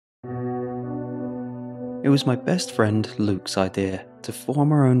It was my best friend Luke's idea to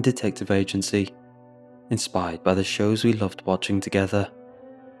form our own detective agency, inspired by the shows we loved watching together.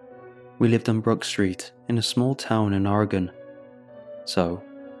 We lived on Brook Street in a small town in Oregon, so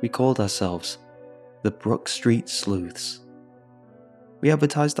we called ourselves the Brook Street Sleuths. We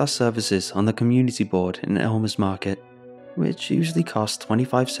advertised our services on the community board in Elmer's Market, which usually cost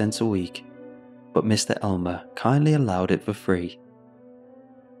 25 cents a week, but Mr. Elmer kindly allowed it for free.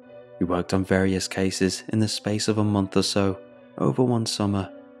 We worked on various cases in the space of a month or so over one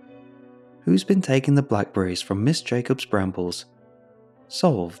summer. Who's been taking the blackberries from Miss Jacob's brambles?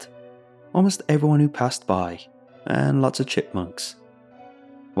 Solved. Almost everyone who passed by, and lots of chipmunks.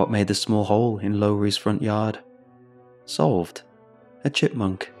 What made the small hole in Lowry's front yard? Solved. A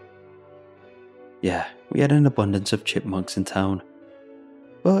chipmunk. Yeah, we had an abundance of chipmunks in town.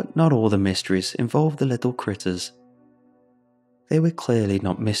 But not all the mysteries involved the little critters. They were clearly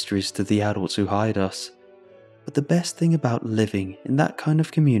not mysteries to the adults who hired us, but the best thing about living in that kind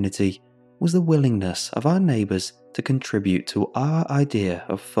of community was the willingness of our neighbours to contribute to our idea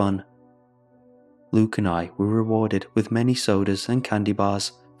of fun. Luke and I were rewarded with many sodas and candy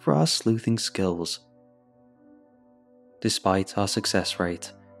bars for our sleuthing skills. Despite our success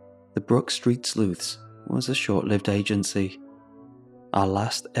rate, the Brook Street Sleuths was a short-lived agency. Our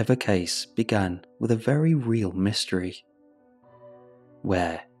last ever case began with a very real mystery.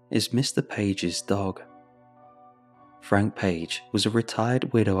 Where is Mr. Page's dog? Frank Page was a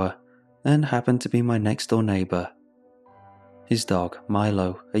retired widower and happened to be my next-door neighbour. His dog,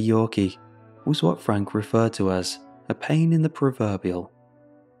 Milo, a Yorkie, was what Frank referred to as a pain in the proverbial.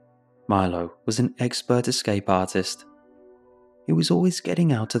 Milo was an expert escape artist. He was always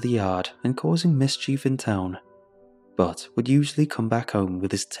getting out of the yard and causing mischief in town, but would usually come back home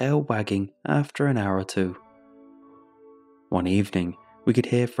with his tail wagging after an hour or two. One evening, we could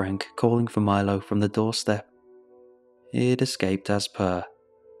hear Frank calling for Milo from the doorstep. He'd escaped as per,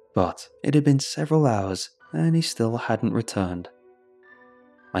 but it had been several hours and he still hadn't returned.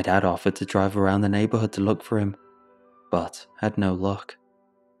 My dad offered to drive around the neighbourhood to look for him, but had no luck.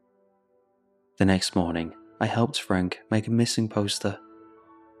 The next morning, I helped Frank make a missing poster.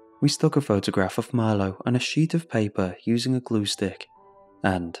 We stuck a photograph of Milo on a sheet of paper using a glue stick,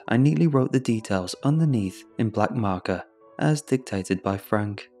 and I neatly wrote the details underneath in black marker as dictated by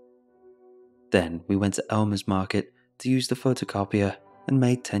Frank. Then we went to Elmer's Market to use the photocopier and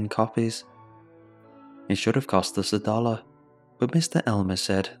made 10 copies. It should have cost us $1, but Mr. Elmer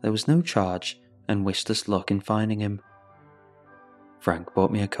said there was no charge and wished us luck in finding him. Frank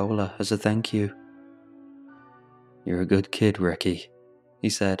bought me a cola as a thank you. "You're a good kid, Ricky," he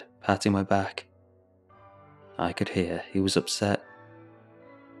said, patting my back. I could hear he was upset.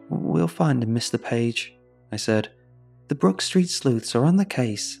 "We'll find him, Mr. Page," I said. "The Brook Street Sleuths are on the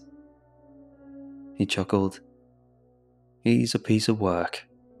case." He chuckled. "He's a piece of work,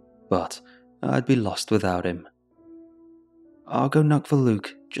 but I'd be lost without him. I'll go knock for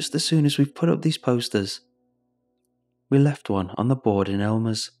Luke just as soon as we've put up these posters." We left one on the board in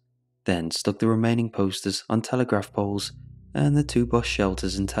Elmer's, then stuck the remaining posters on telegraph poles and the 2 bus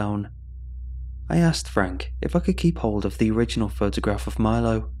shelters in town. I asked Frank if I could keep hold of the original photograph of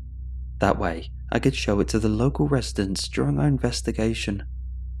Milo. That way, I could show it to the local residents during our investigation.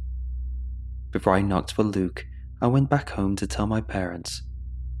 Before I knocked for Luke, I went back home to tell my parents.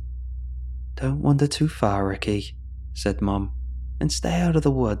 "Don't wander too far, Ricky," said Mom, "and stay out of the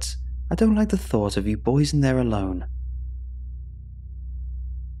woods. I don't like the thought of you boys in there alone."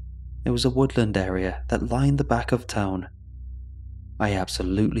 There was a woodland area that lined the back of town. I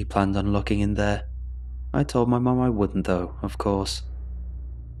absolutely planned on looking in there. I told my mom I wouldn't though, of course.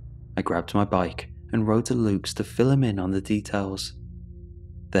 I grabbed my bike and rode to Luke's to fill him in on the details.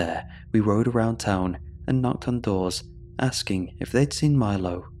 There, we rode around town and knocked on doors, asking if they'd seen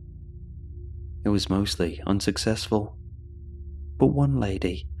Milo. It was mostly unsuccessful, but one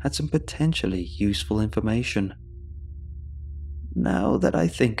lady had some potentially useful information. "Now that I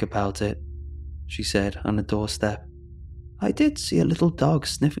think about it," she said on the doorstep, "I did see a little dog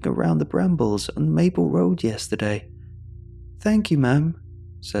sniffing around the brambles on Maple Road yesterday." "Thank you, ma'am,"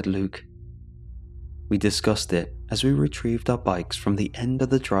 said Luke. We discussed it as we retrieved our bikes from the end of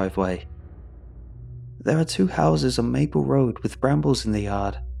the driveway. "There are 2 houses on Maple Road with brambles in the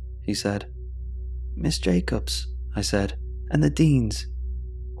yard," he said. "Miss Jacobs," I said, "and the Deans.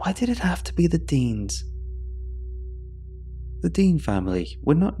 Why did it have to be the Deans?" The Dean family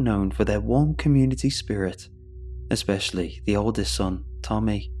were not known for their warm community spirit, especially the oldest son,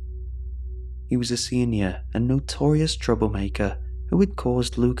 Tommy. He was a senior and notorious troublemaker who had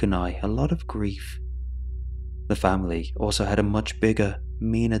caused Luke and I a lot of grief. The family also had a much bigger,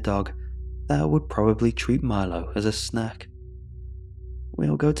 meaner dog that I would probably treat Milo as a snack.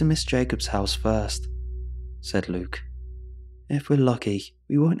 "We'll go to Miss Jacobs' house first," said Luke. "If we're lucky,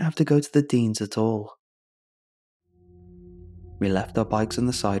 we won't have to go to the Dean's at all." We left our bikes on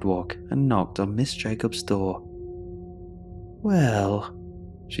the sidewalk and knocked on Miss Jacobs' door. "Well,"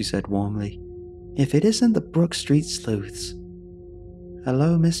 she said warmly, "if it isn't the Brook Street Sleuths."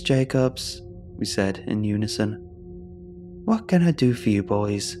 "Hello, Miss Jacobs," we said in unison. "What can I do for you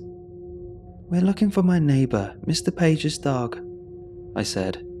boys?" "We're looking for my neighbour, Mr. Page's dog," I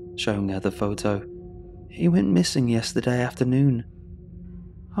said, showing her the photo. "He went missing yesterday afternoon."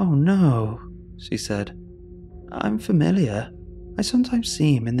 "Oh no," she said. "I'm familiar. I sometimes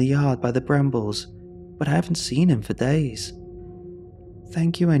see him in the yard by the brambles, but I haven't seen him for days."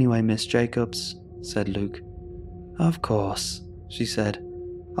 "Thank you anyway, Miss Jacobs," said Luke. "Of course," she said.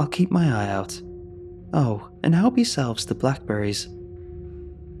 "I'll keep my eye out. Oh, and help yourselves to blackberries."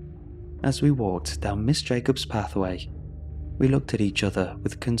 As we walked down Miss Jacobs' pathway, we looked at each other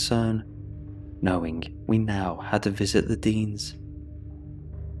with concern, knowing we now had to visit the Deans.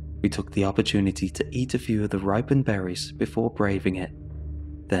 We took the opportunity to eat a few of the ripened berries before braving it,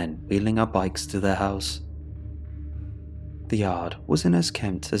 then wheeling our bikes to their house. The yard wasn't as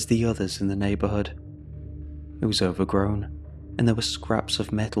kempt as the others in the neighbourhood. It was overgrown, and there were scraps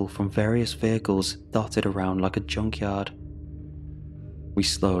of metal from various vehicles dotted around like a junkyard. We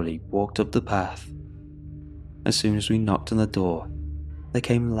slowly walked up the path. As soon as we knocked on the door, there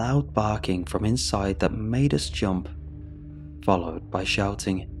came loud barking from inside that made us jump, followed by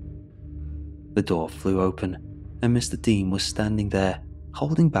shouting. The door flew open, and Mr. Dean was standing there,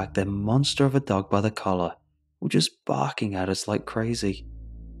 holding back their monster of a dog by the collar, just barking at us like crazy.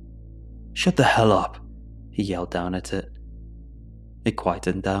 "Shut the hell up," he yelled down at it. It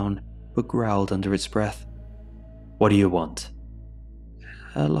quietened down, but growled under its breath. "What do you want?"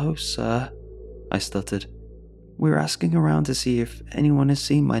 "Hello, sir," I stuttered. "We're asking around to see if anyone has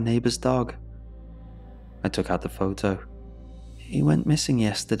seen my neighbour's dog." I took out the photo. "He went missing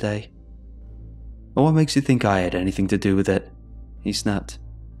yesterday." "What makes you think I had anything to do with it?" he snapped.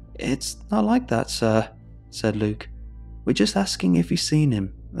 "It's not like that, sir," said Luke. "We're just asking if you've seen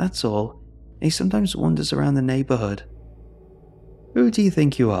him, that's all. He sometimes wanders around the neighbourhood." "Who do you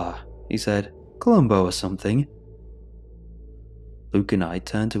think you are?" he said. "Columbo or something?" Luke and I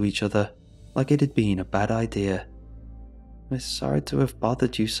turned to each other, like it had been a bad idea. "We're sorry to have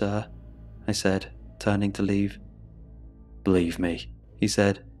bothered you, sir," I said, turning to leave. "Believe me," he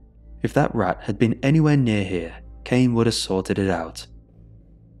said, "if that rat had been anywhere near here, Kane would have sorted it out."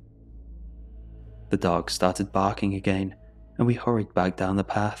 The dog started barking again, and we hurried back down the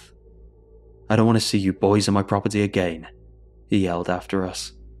path. "I don't want to see you boys on my property again," he yelled after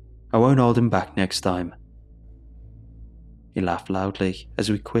us. "I won't hold him back next time." He laughed loudly as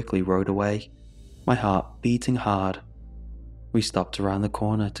we quickly rode away, my heart beating hard. We stopped around the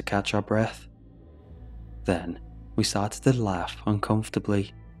corner to catch our breath. Then we started to laugh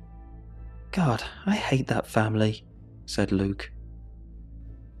uncomfortably. "God, I hate that family," said Luke.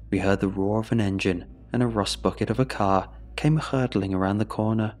 We heard the roar of an engine, and a rust bucket of a car came hurtling around the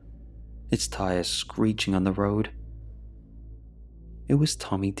corner, its tires screeching on the road. It was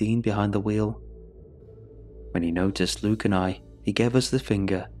Tommy Dean behind the wheel. When he noticed Luke and I, he gave us the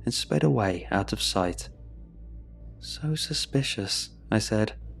finger and sped away out of sight. "So suspicious," I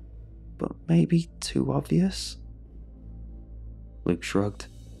said, "but maybe too obvious." Luke shrugged.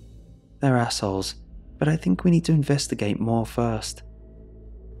 "They're assholes, but I think we need to investigate more first."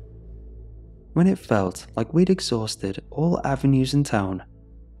 When it felt like we'd exhausted all avenues in town,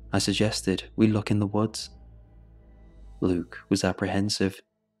 I suggested we look in the woods. Luke was apprehensive,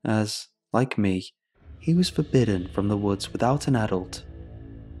 as, like me, he was forbidden from the woods without an adult.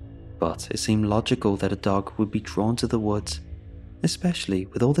 But it seemed logical that a dog would be drawn to the woods, especially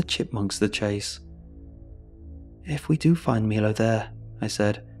with all the chipmunks to chase. "If we do find Milo there," I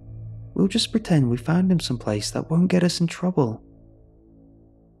said, "we'll just pretend we found him someplace that won't get us in trouble."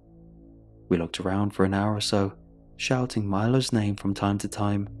 We looked around for an hour or so, shouting Milo's name from time to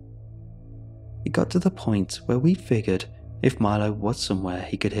time. It got to the point where we figured if Milo was somewhere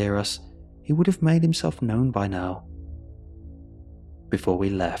he could hear us, he would have made himself known by now. Before we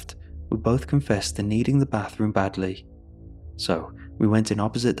left, we both confessed to needing the bathroom badly, so we went in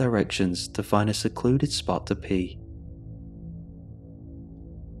opposite directions to find a secluded spot to pee.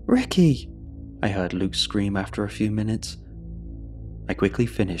 "Ricky!" I heard Luke scream after a few minutes. I quickly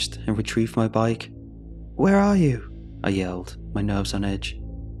finished and retrieved my bike. "Where are you?" I yelled, my nerves on edge.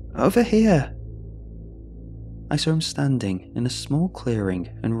 "Over here!" I saw him standing in a small clearing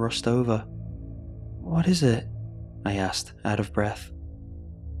and rushed over. "What is it?" I asked, out of breath.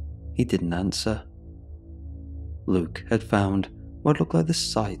 He didn't answer. Luke had found what looked like the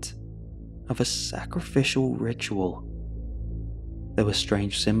site of a sacrificial ritual. There were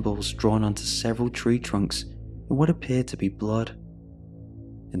strange symbols drawn onto several tree trunks in what appeared to be blood.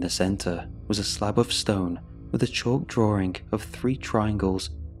 In the center was a slab of stone with a chalk drawing of 3 triangles,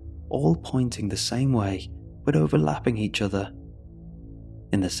 all pointing the same way but overlapping each other.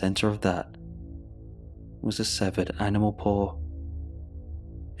 In the center of that was a severed animal paw.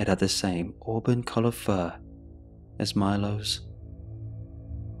 It had the same auburn-colored fur as Milo's.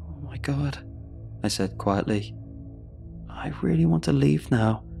 "Oh my God," I said quietly. "I really want to leave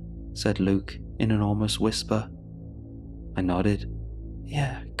now," said Luke in an almost whisper. I nodded.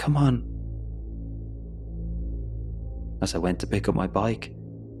 "Yeah, come on." As I went to pick up my bike,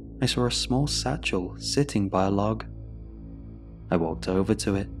 I saw a small satchel sitting by a log. I walked over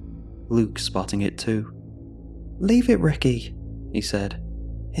to it, Luke spotting it too. "Leave it, Ricky," he said.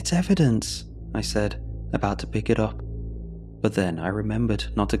 "It's evidence," I said, about to pick it up, but then I remembered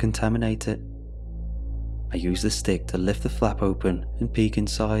not to contaminate it. I used the stick to lift the flap open and peek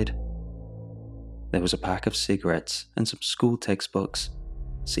inside. There was a pack of cigarettes and some school textbooks,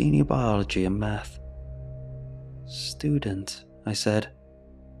 senior biology and math. "Student," I said.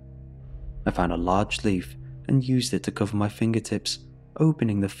 I found a large leaf and used it to cover my fingertips,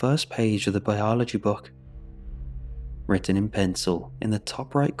 opening the first page of the biology book. Written in pencil in the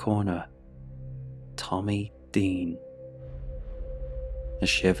top right corner, Tommy Dean. A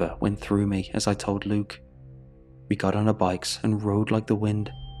shiver went through me as I told Luke. We got on our bikes and rode like the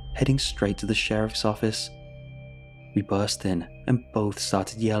wind, heading straight to the sheriff's office. We burst in and both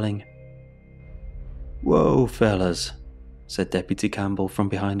started yelling. "Whoa, fellas," said Deputy Campbell from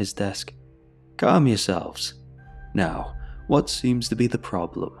behind his desk. "Calm yourselves. Now, what seems to be the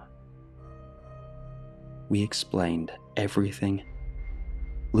problem?" We explained everything.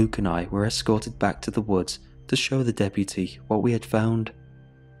 Luke and I were escorted back to the woods to show the deputy what we had found.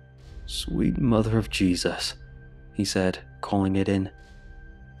 "Sweet mother of Jesus," he said, calling it in.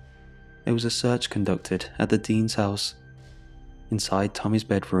 There was a search conducted at the Dean's house. Inside Tommy's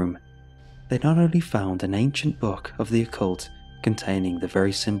bedroom, they not only found an ancient book of the occult containing the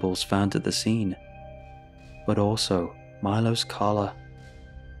very symbols found at the scene, but also Milo's collar.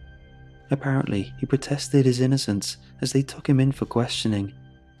 Apparently, he protested his innocence as they took him in for questioning.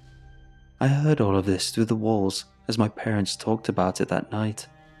 I heard all of this through the walls as my parents talked about it that night,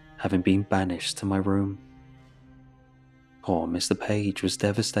 having been banished to my room. Poor Mr. Page was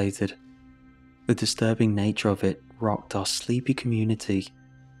devastated. The disturbing nature of it rocked our sleepy community,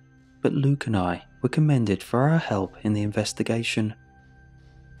 but Luke and I were commended for our help in the investigation.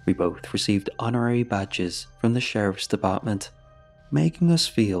 We both received honorary badges from the sheriff's department, making us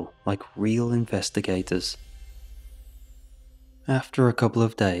feel like real investigators. After a couple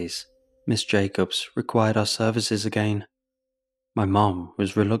of days, Miss Jacobs required our services again. My mom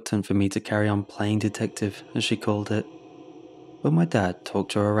was reluctant for me to carry on playing detective, as she called it, but my dad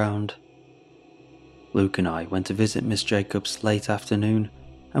talked her around. Luke and I went to visit Miss Jacobs late afternoon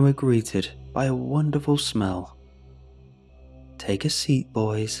and were greeted by a wonderful smell. "Take a seat,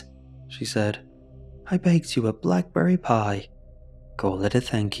 boys," she said. "I baked you a blackberry pie. Call it a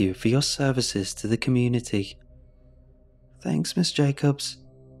thank you for your services to the community." "Thanks, Miss Jacobs,"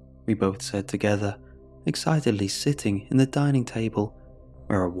 we both said together, excitedly sitting in the dining table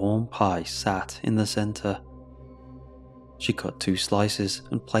where a warm pie sat in the center. She cut 2 slices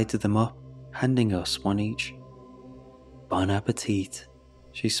and plated them up, handing us one each. "Bon appetit,"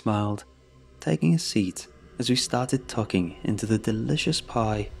 she smiled, taking a seat as we started tucking into the delicious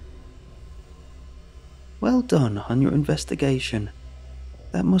pie. "Well done on your investigation.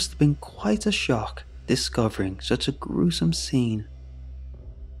 That must have been quite a shock, discovering such a gruesome scene."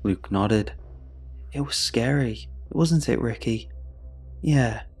 Luke nodded. "It was scary, wasn't it, Ricky?"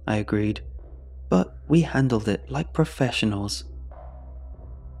 "Yeah," I agreed, "but we handled it like professionals."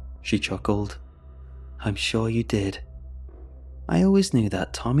 She chuckled. "I'm sure you did. I always knew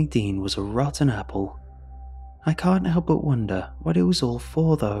that Tommy Dean was a rotten apple. I can't help but wonder what it was all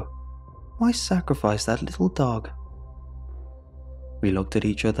for, though. Why sacrifice that little dog?" We looked at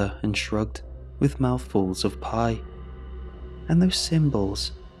each other and shrugged, with mouthfuls of pie. "And those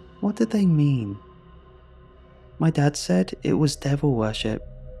symbols, what did they mean?" "My dad said it was devil worship,"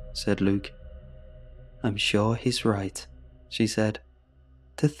 said Luke. "I'm sure he's right," she said.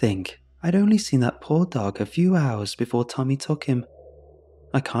 "To think I'd only seen that poor dog a few hours before Tommy took him.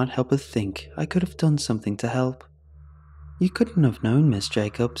 I can't help but think I could have done something to help." "You couldn't have known, Miss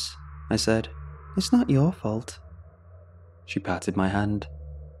Jacobs," I said. "It's not your fault." She patted my hand.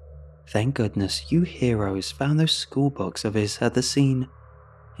 "Thank goodness you heroes found those school books of his at the scene.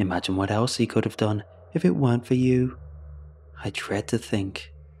 Imagine what else he could have done if it weren't for you. I dread to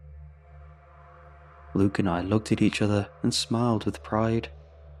think. Luke and I looked at each other and smiled with pride.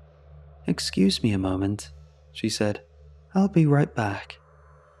 "Excuse me a moment," she said. "I'll be right back."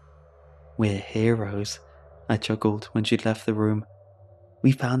 "We're heroes," I chuckled when she'd left the room.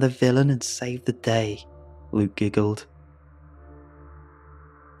 "We found the villain and saved the day," Luke giggled.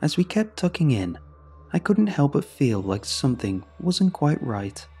 As we kept tucking in, I couldn't help but feel like something wasn't quite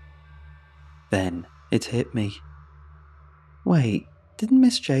right. Then it hit me. Wait, didn't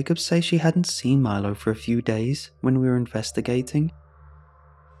Miss Jacobs say she hadn't seen Milo for a few days when we were investigating?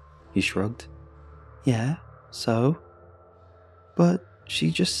 He shrugged. "Yeah, so?" "But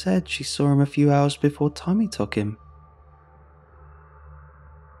she just said she saw him a few hours before Tommy took him."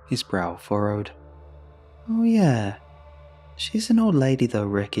 His brow furrowed. "Oh yeah. She's an old lady though,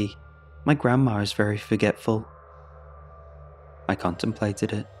 Ricky. My grandma is very forgetful." I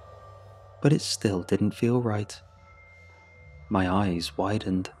contemplated it, but it still didn't feel right. My eyes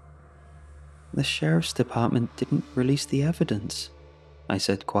widened. "The sheriff's department didn't release the evidence," I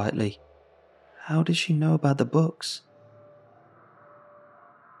said quietly. "How does she know about the books?"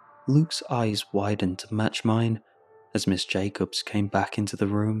 Luke's eyes widened to match mine as Miss Jacobs came back into the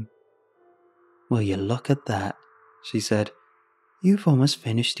room. "Will you look at that?" she said. "You've almost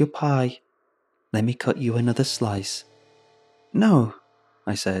finished your pie. Let me cut you another slice." "No,"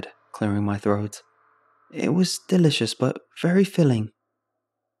 I said, clearing my throat. "It was delicious but very filling."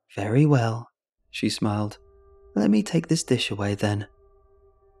 "Very well," she smiled. "Let me take this dish away then."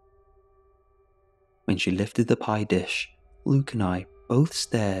 When she lifted the pie dish, Luke and I both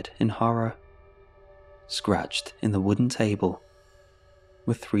stared in horror. Scratched in the wooden table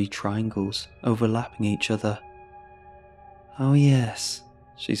were 3 triangles overlapping each other. "Oh yes,"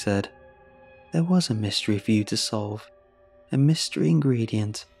 she said. "There was a mystery for you to solve. A mystery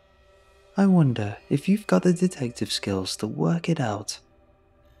ingredient. I wonder if you've got the detective skills to work it out."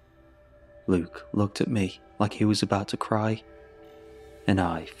 Luke looked at me like he was about to cry, and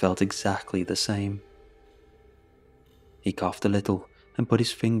I felt exactly the same. He coughed a little and put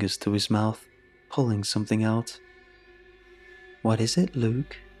his fingers to his mouth, pulling something out. "What is it,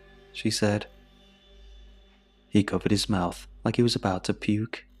 Luke?" she said. He covered his mouth like he was about to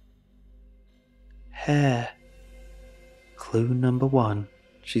puke. "Hair. Clue number 1,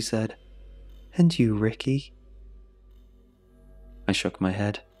 she said. "And you, Ricky?" I shook my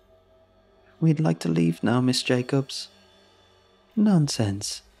head. "We'd like to leave now, Miss Jacobs."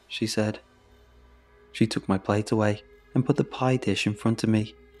 "Nonsense," she said. She took my plate away and put the pie dish in front of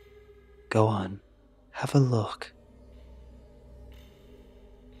me. "Go on, have a look."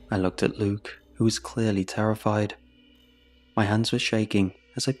 I looked at Luke, who was clearly terrified. My hands were shaking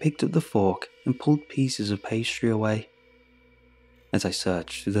as I picked up the fork and pulled pieces of pastry away. As I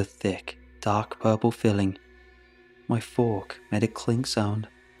searched through the thick, dark purple filling, my fork made a clink sound.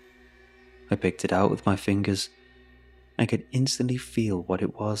 I picked it out with my fingers. I could instantly feel what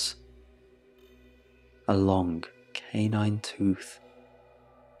it was. A long, canine tooth.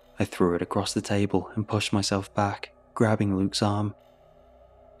 I threw it across the table and pushed myself back, grabbing Luke's arm.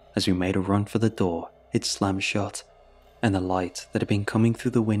 As we made a run for the door, it slammed shut, and the light that had been coming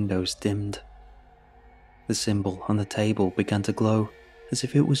through the windows dimmed. The symbol on the table began to glow as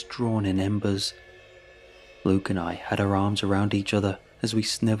if it was drawn in embers. Luke and I had our arms around each other as we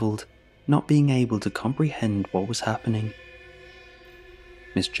sniveled, not being able to comprehend what was happening.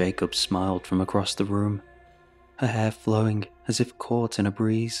 Miss Jacobs smiled from across the room, her hair flowing as if caught in a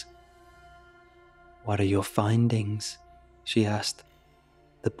breeze. "What are your findings?" she asked.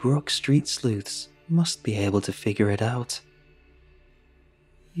 "The Brook Street sleuths must be able to figure it out."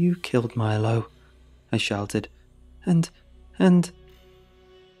 "You killed Milo," I shouted, and...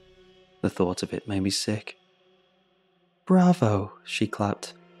 The thought of it made me sick. "Bravo," she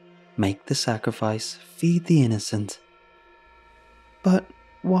clapped. "Make the sacrifice, feed the innocent." "But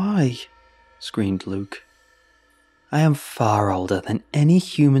why?" screamed Luke. "I am far older than any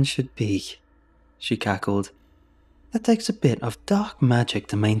human should be," she cackled. "That takes a bit of dark magic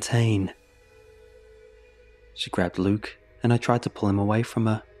to maintain." She grabbed Luke, and I tried to pull him away from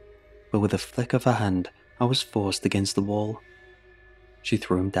her, but with a flick of her hand, I was forced against the wall. She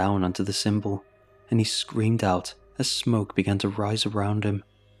threw him down onto the symbol, and he screamed out as smoke began to rise around him.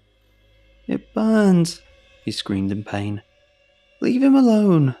 "It burns," he screamed in pain. "Leave him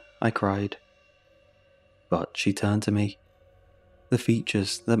alone," I cried. But she turned to me. The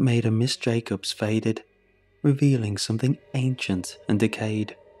features that made her Miss Jacobs faded, revealing something ancient and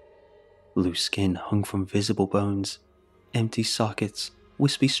decayed. Loose skin hung from visible bones, empty sockets,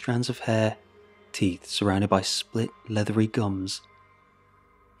 wispy strands of hair, teeth surrounded by split, leathery gums.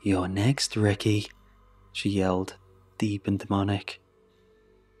 "You're next, Ricky," she yelled, deep and demonic.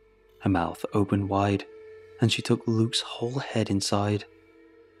 Her mouth opened wide, and she took Luke's whole head inside.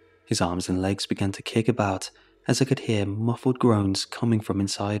 His arms and legs began to kick about as I could hear muffled groans coming from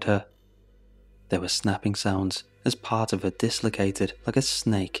inside her. There were snapping sounds as part of her dislocated like a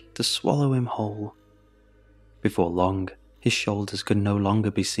snake to swallow him whole. Before long, his shoulders could no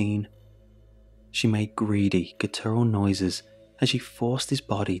longer be seen. She made greedy, guttural noises as she forced his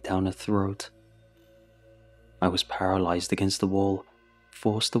body down her throat. I was paralyzed against the wall,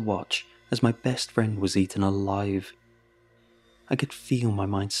 forced to watch as my best friend was eaten alive. I could feel my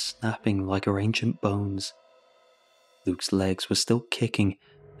mind snapping like her ancient bones. Luke's legs were still kicking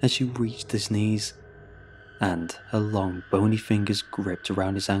as she reached his knees, and her long bony fingers gripped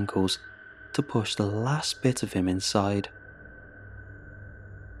around his ankles to push the last bit of him inside.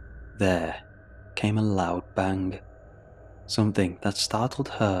 There came a loud bang, something that startled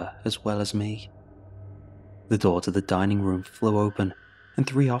her as well as me. The door to the dining room flew open, and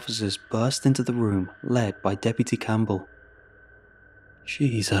 3 officers burst into the room, led by Deputy Campbell.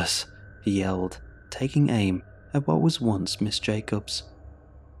 "Jesus," he yelled, taking aim at what was once Miss Jacobs.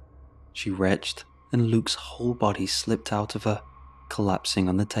 She retched, and Luke's whole body slipped out of her, collapsing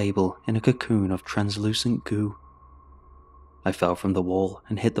on the table in a cocoon of translucent goo. I fell from the wall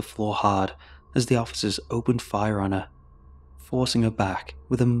and hit the floor hard as the officers opened fire on her, forcing her back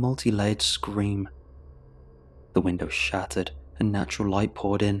with a multi-layered scream. The window shattered and natural light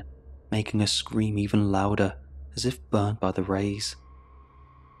poured in, making her scream even louder, as if burned by the rays.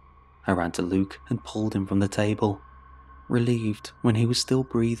 I ran to Luke and pulled him from the table, relieved when he was still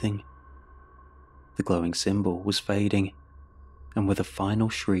breathing. The glowing symbol was fading, and with a final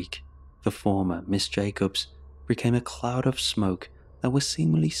shriek, the former Miss Jacobs became a cloud of smoke that was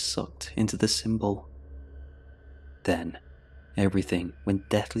seemingly sucked into the symbol. Then, everything went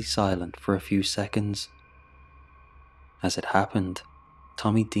deathly silent for a few seconds. As it happened,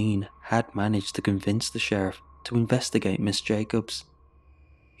 Tommy Dean had managed to convince the sheriff to investigate Miss Jacobs.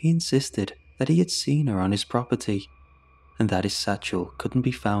 He insisted that he had seen her on his property, and that his satchel couldn't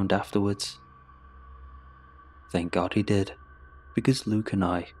be found afterwards. Thank God he did, because Luke and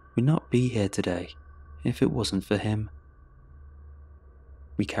I would not be here today if it wasn't for him.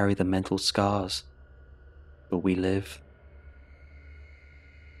 We carry the mental scars, but we live.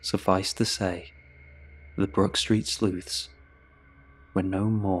 Suffice to say, the Brook Street sleuths were no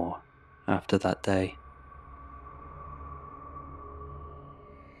more after that day.